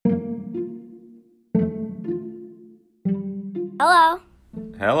Hello.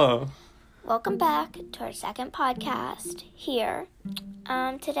 Hello. Welcome back to our second podcast here.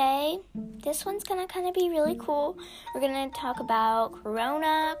 Today, this one's going to kind of be really cool. We're going to talk about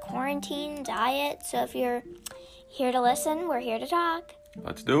corona, quarantine, diet. So if you're here to listen, we're here to talk.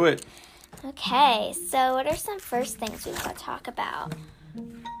 Let's do it. Okay, so what are some first things we've got to talk about?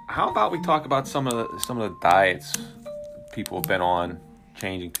 How about we talk about some of the diets people have been on,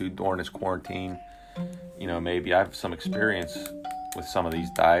 changing to during this quarantine? You know, maybe I have some experience with some of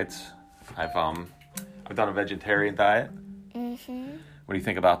these diets. I've done a vegetarian diet. Mm-hmm. What do you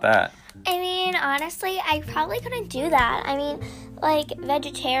think about that? I mean, honestly, I probably couldn't do that. I mean, like,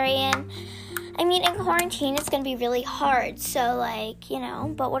 vegetarian. I mean, in quarantine, it's going to be really hard. So, like, you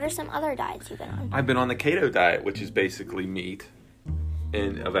know, but what are some other diets you've been on? I've been on the keto diet, which is basically meat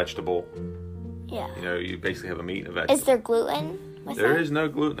and a vegetable. Yeah. You know, you basically have a meat and a vegetable. Is there gluten with There it? is no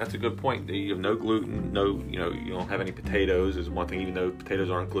gluten. That's a good point. You have no gluten, you don't have any potatoes is one thing, even though potatoes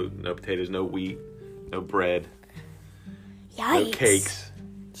aren't gluten. No potatoes, no wheat, no bread, Yikes. no cakes.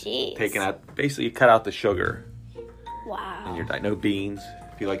 Jeez. Basically you cut out the sugar Wow. in your diet. No beans.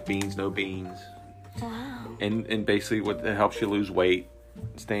 If you like beans, no beans. Wow. And basically what that helps you lose weight,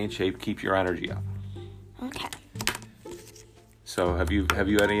 stay in shape, keep your energy up. Okay. So have you had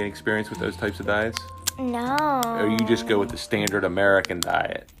any experience with those types of diets? No. Or you just go with the standard American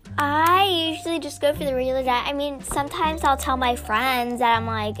diet? I usually just go for the regular diet. I mean, sometimes I'll tell my friends that I'm,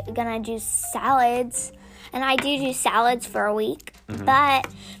 like, gonna do salads. And I do salads for a week. Mm-hmm. But,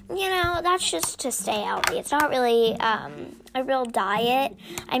 you know, that's just to stay healthy. It's not really a real diet.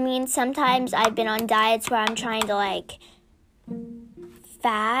 I mean, sometimes I've been on diets where I'm trying to, like,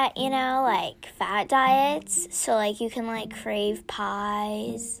 fat diets. So, like, you can, like, crave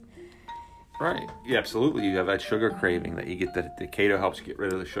pies. Right. Yeah, absolutely. You have that sugar craving that you get. The keto helps you get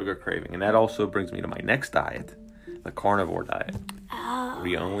rid of the sugar craving. And that also brings me to my next diet, the carnivore diet. Oh. Where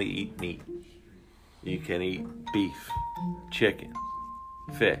you only eat meat. You can eat beef, chicken,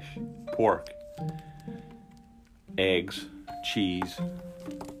 fish, pork, eggs, cheese,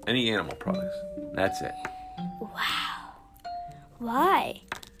 any animal products. That's it. Wow. Why?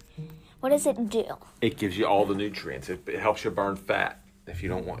 What does it do? It gives you all the nutrients. It helps you burn fat. If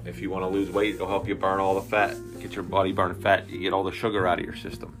you want to lose weight, it'll help you burn all the fat. Get your body burning fat. You get all the sugar out of your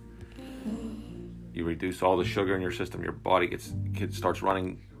system. You reduce all the sugar in your system. Your body starts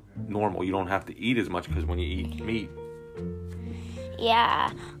running normal. You don't have to eat as much because when you eat meat.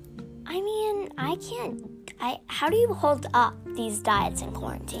 Yeah. I mean, how do you hold up these diets in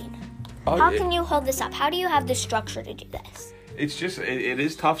quarantine? How can you hold this up? How do you have the structure to do this? It's just, it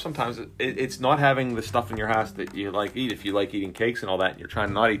is tough sometimes. It's not having the stuff in your house that you like eat. If you like eating cakes and all that, and you're trying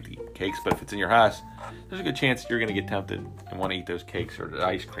to not eat the cakes, but if it's in your house, there's a good chance you're going to get tempted and want to eat those cakes or the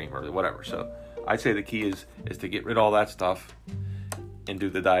ice cream or whatever. So I'd say the key is to get rid of all that stuff and do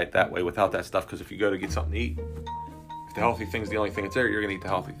the diet that way without that stuff. Because if you go to get something to eat, if the healthy thing's the only thing that's there, you're going to eat the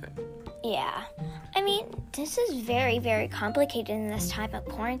healthy thing. Yeah. I mean, this is very, very complicated in this time of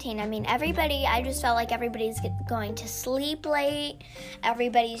quarantine. I mean, I just felt like everybody's going to sleep late.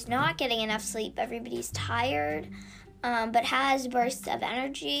 Everybody's not getting enough sleep. Everybody's tired, but has bursts of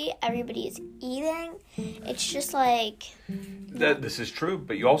energy. Everybody's eating. It's just like... This is true,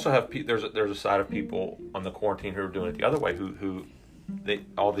 but you also have... There's a side of people on the quarantine who are doing it the other way, who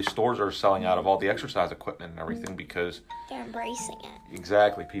all these stores are selling out of all the exercise equipment and everything because they're embracing it.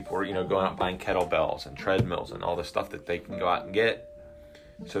 Exactly. People are, going out and buying kettlebells and treadmills and all the stuff that they can go out and get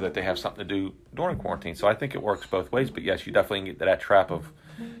so that they have something to do during quarantine. So I think it works both ways. But yes, you definitely can get to that trap of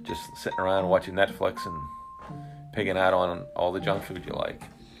just sitting around watching Netflix and pigging out on all the junk food you like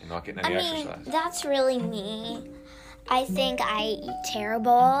and not getting any exercise. That's really me. I think I eat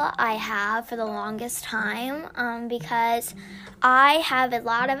terrible. I have for the longest time because I have a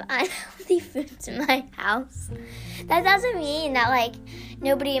lot of unhealthy foods in my house. That doesn't mean that, like,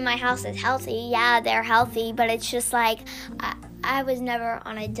 nobody in my house is healthy. Yeah, they're healthy, but it's just like I was never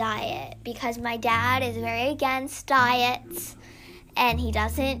on a diet because my dad is very against diets and he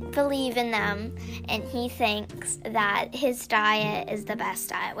doesn't believe in them, and he thinks that his diet is the best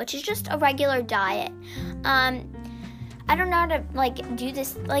diet, which is just a regular diet. I don't know how to, like, do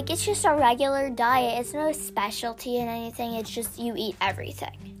this. Like, it's just a regular diet. It's no specialty in anything. It's just you eat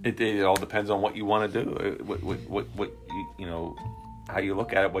everything. It all depends on what you want to do. What how you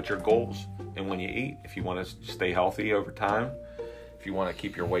look at it, what your goals, and when you eat. If you want to stay healthy over time, if you want to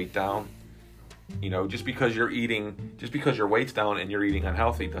keep your weight down, just because your weight's down and you're eating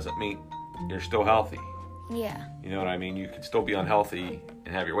unhealthy doesn't mean you're still healthy. Yeah. You know what I mean? You can still be unhealthy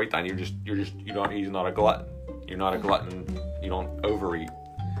and have your weight down. You're not a glutton. You're not a glutton. You don't overeat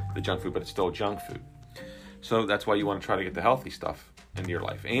the junk food, but it's still junk food. So that's why you want to try to get the healthy stuff into your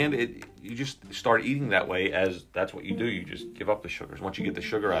life. And you just start eating that way, as that's what you do. You just give up the sugars. Once you get the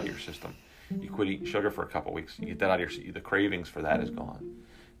sugar out of your system, you quit eating sugar for a couple of weeks. You get that out of your, the cravings for that is gone.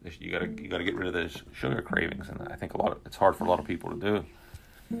 You gotta get rid of those sugar cravings, and I think it's hard for a lot of people to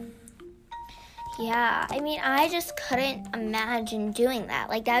do. Yeah, I mean, I just couldn't imagine doing that.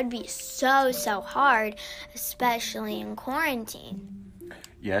 Like, that would be so hard, especially in quarantine.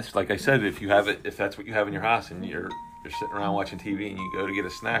 Yes, like I said, if that's what you have in your house, and you're sitting around watching TV, and you go to get a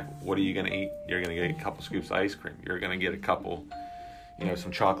snack, what are you going to eat? You're going to get a couple scoops of ice cream. You're going to get a couple,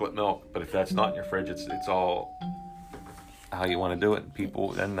 some chocolate milk. But if that's not in your fridge, it's all how you want to do it. People,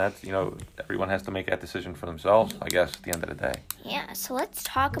 then that's, everyone has to make that decision for themselves, I guess, at the end of the day. Yeah, so let's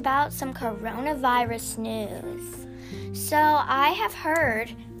talk about some coronavirus news. So I have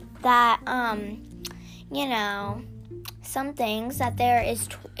heard that, some things that there is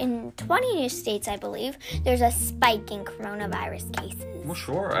in 20 new states, I believe, there's a spike in coronavirus cases. Well,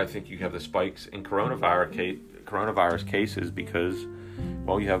 sure. I think you have the spikes in coronavirus cases because,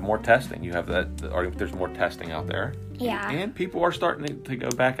 you have more testing. You have there's more testing out there. Yeah. And people are starting to go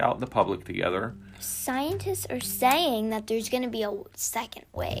back out in the public together. Scientists are saying that there's going to be a second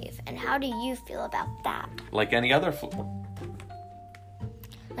wave. And how do you feel about that? Like any other flu.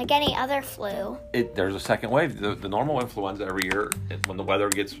 There's a second wave. The normal influenza every year, when the weather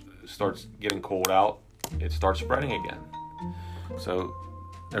starts getting cold out, it starts spreading again. So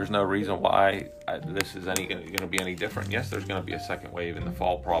there's no reason why this is going to be any different. Yes, there's going to be a second wave in the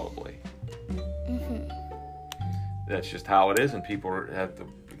fall, probably. Mm-hmm. That's just how it is, and people have to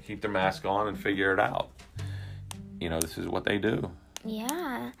keep their mask on and figure it out. This is what they do.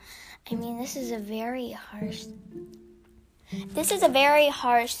 Yeah. I mean, this is a very harsh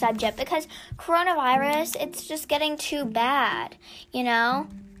subject because coronavirus, it's just getting too bad,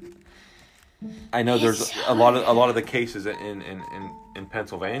 I know there's a lot of the cases in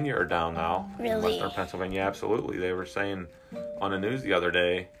Pennsylvania are down now. Really? In Western Pennsylvania, absolutely. They were saying on the news the other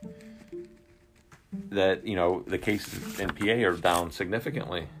day that, the cases in PA are down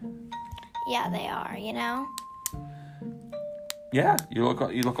significantly. Yeah, they are, Yeah, you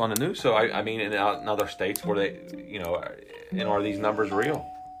look on the news. So I mean, in other states where they, and are these numbers real?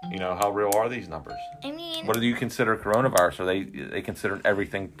 How real are these numbers? I mean, what do you consider coronavirus? Are they consider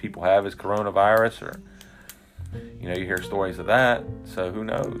everything people have as coronavirus, or you hear stories of that? So who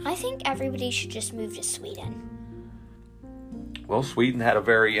knows? I think everybody should just move to Sweden. Well, Sweden had a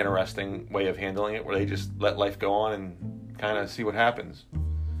very interesting way of handling it, where they just let life go on and kind of see what happens.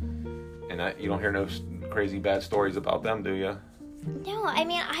 And you don't hear no crazy bad stories about them, do you? No, I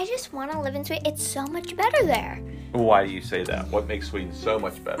mean, I just want to live in Sweden. It's so much better there. Why do you say that? What makes Sweden so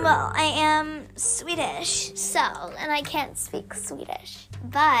much better? Well, I am Swedish, and I can't speak Swedish.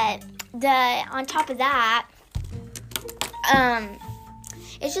 But on top of that,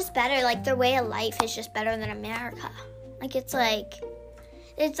 it's just better. Like, their way of life is just better than America. It's like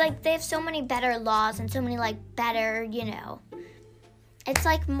they have so many better laws and so many, better, It's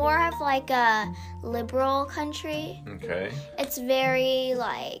more of a liberal country. Okay. It's very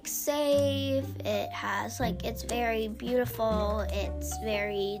safe. It has it's very beautiful.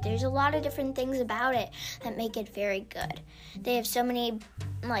 There's a lot of different things about it that make it very good. They have so many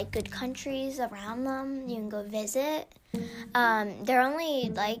good countries around them you can go visit. They're only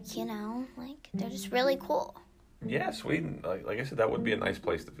they're just really cool. Yeah, Sweden. Like I said, that would be a nice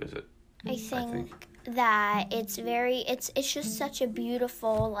place to visit. I think that it's just such a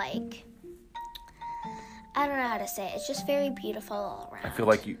beautiful, I don't know how to say it. It's just very beautiful all around. I feel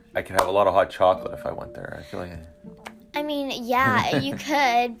like I could have a lot of hot chocolate if I went there. I feel like I mean, yeah, you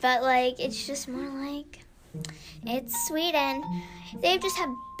could, but it's just more it's Sweden. They just have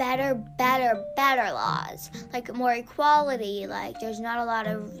better laws, more equality. There's not a lot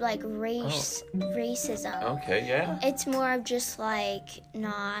of racism. Okay, yeah. It's more of just not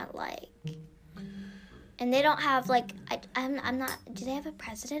and they don't have I'm not. Do they have a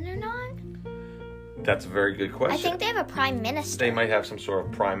president or not? That's a very good question. I think they have a prime minister. They might have some sort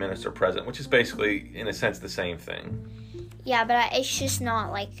of prime minister, president, which is basically, in a sense, the same thing. Yeah, but it's just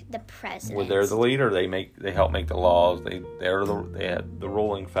not the president. Well, they're the leader. They help make the laws. They have the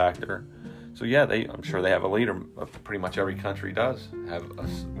ruling factor. So yeah, I'm sure they have a leader. Pretty much every country does have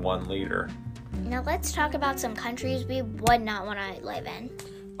one leader. Now let's talk about some countries we would not want to live in.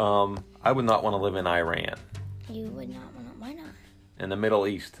 I would not want to live in Iran. You would not want to. Why not? In the Middle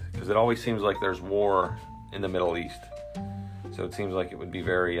East, because it always seems like there's war in the Middle East. So it seems like it would be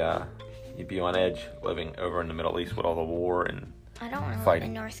very. You'd be on edge living over in the Middle East with all the war and I don't want to live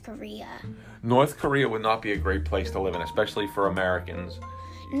in North Korea. North Korea would not be a great place to live in, especially for Americans.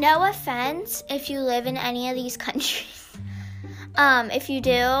 No offense if you live in any of these countries. If you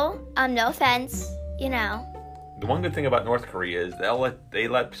do, no offense, you know. The one good thing about North Korea is they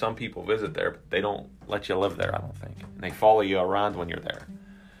let some people visit there, but they don't let you live there, I don't think. And they follow you around when you're there.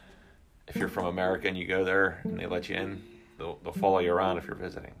 If you're from America and you go there and they let you in, they'll follow you around if you're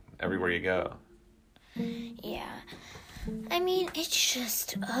visiting, everywhere you go. Yeah. I mean, it's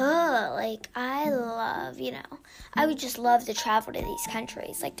just, like, I would just love to travel to these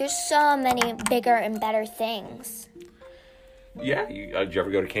countries. Like, there's so many bigger and better things. Yeah, did you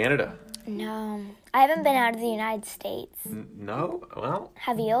ever go to Canada? No, I haven't been out of the United States. No? Well,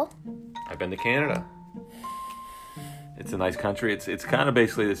 have you? I've been to Canada. It's a nice country. It's kind of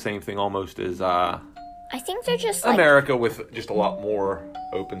basically the same thing almost as I think they're just like America with just a lot more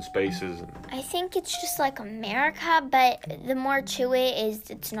open spaces. I think it's just like America, but the more to it is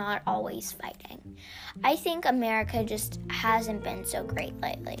it's not always fighting. I think America just hasn't been so great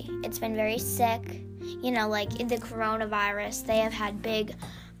lately. It's been very sick. You know, like in the coronavirus, they have had big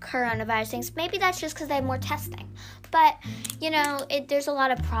coronavirus things. Maybe that's just because they have more testing. But, you know, there's a lot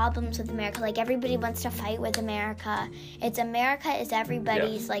of problems with America. Like, everybody wants to fight with America. America is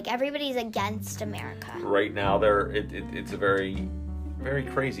everybody's, like, everybody's against America. Right now, it's a very, very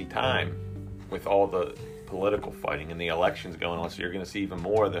crazy time with all the political fighting and the elections going on. So you're going to see even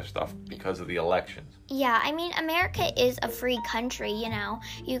more of this stuff because of the elections. Yeah, I mean, America is a free country, you know.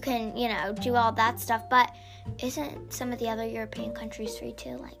 You can, you know, do all that stuff. But isn't some of the other European countries free,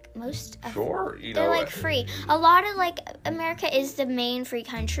 too? Like, most of Sure, they're like free. A lot of like America is the main free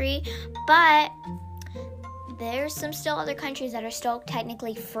country, but there's some still other countries that are still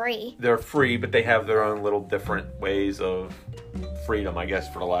technically free. They're free, but they have their own little different ways of freedom, I guess,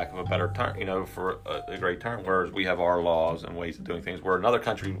 for the lack of a better term, you know, for a great term. Whereas we have our laws and ways of doing things. Where another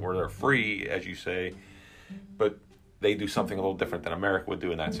country where they're free, as you say, but they do something a little different than America would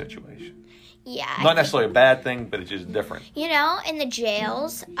do in that situation. Yeah. Not necessarily a bad thing, but it's just different. You know, in the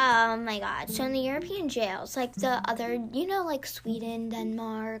jails, oh my God. So in the European jails, like the other, you know, like Sweden,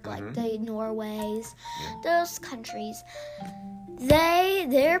 Denmark, like the Norways, those countries,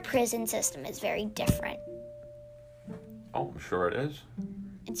 their prison system is very different. Oh, I'm sure it is.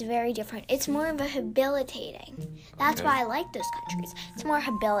 It's very different. It's more rehabilitating. That's why I like those countries. It's more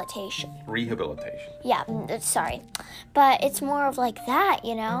rehabilitation. Rehabilitation. Yeah, sorry. But it's more of like that,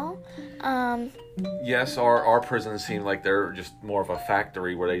 you know? Yes, our prisons seem like they're just more of a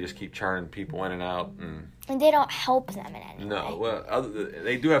factory where they just keep churning people in and out. And they don't help them in any way. No, well,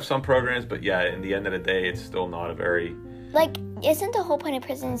 they do have some programs, but yeah, in the end of the day, it's still not a very... Like, isn't the whole point of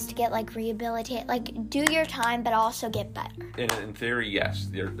prisons to get, like, rehabilitated? Like, do your time, but also get better. In theory, yes,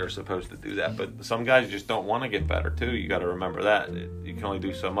 they're supposed to do that. But some guys just don't want to get better, too. You got to remember that. You can only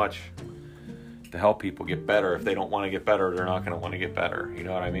do so much to help people get better. If they don't want to get better, they're not going to want to get better. You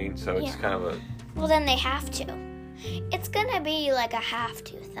know what I mean? So it's kind of a... Well, then they have to. It's going to be, like, a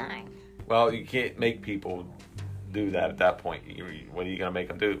have-to thing. Well, you can't make people do that at that point. What are you going to make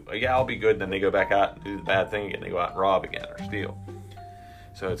them do? Yeah, I'll be good. Then they go back out and do the bad thing again. They go out and rob again or steal.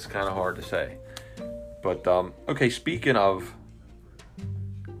 So it's kind of hard to say. But, okay, speaking of,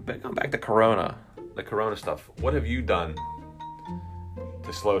 going back to the Corona stuff, what have you done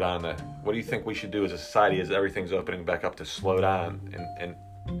to slow down what do you think we should do as a society as everything's opening back up to slow down and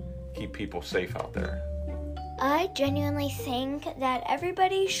keep people safe out there? I genuinely think that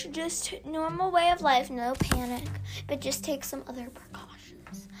everybody should just normal way of life, no panic, but just take some other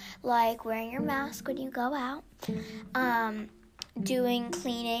precautions, like wearing your mask when you go out, doing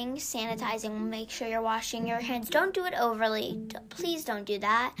cleaning, sanitizing, make sure you're washing your hands. Don't do it overly. Please don't do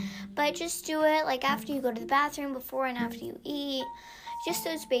that, but just do it like after you go to the bathroom, before and after you eat, just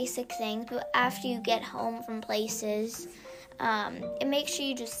those basic things. But after you get home from places, and make sure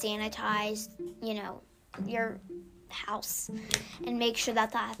you just sanitize, you know, your house and make sure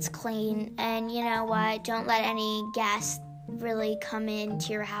that that's clean. And you know what, don't let any guests really come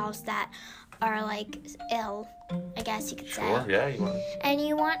into your house that are like ill, I guess you could say. Sure, yeah, you want. And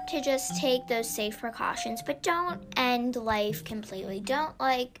you want to just take those safe precautions, but don't end life completely. Don't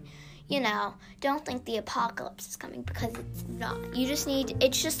don't think the apocalypse is coming, because it's not.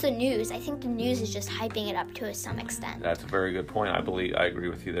 It's just the news. I think the news is just hyping it up to some extent. That's a very good point. I agree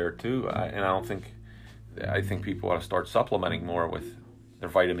with you there too. I think people ought to start supplementing more with their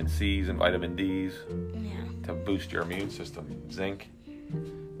vitamin C's and vitamin D's to boost your immune system. Zinc,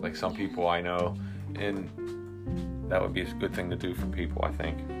 like some people I know, and that would be a good thing to do for people, I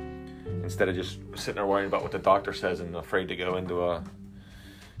think. Instead of just sitting there worrying about what the doctor says and afraid to go into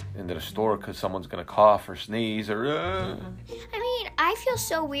the store because someone's going to cough or sneeze or... I mean, I feel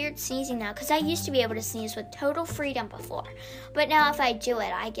so weird sneezing now because I used to be able to sneeze with total freedom before. But now if I do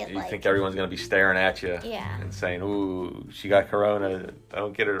it, I get You think everyone's going to be staring at you and saying, ooh, she got corona.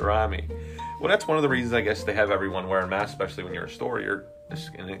 Don't get it around me. Well, that's one of the reasons I guess they have everyone wearing masks, especially when you're in a store. You're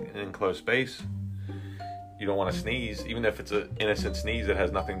in an enclosed space. You don't want to sneeze. Even if it's an innocent sneeze that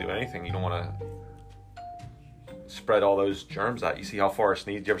has nothing to do with anything, you don't want to spread all those germs out. You see how far a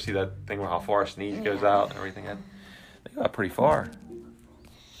sneeze, do you ever see that thing where how far a sneeze goes out and everything? They go out pretty far.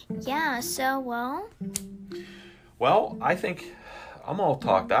 Yeah, so, Well, I think I'm all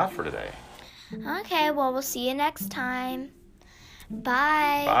talked out for today. Okay, well, we'll see you next time.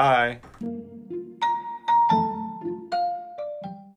 Bye. Bye.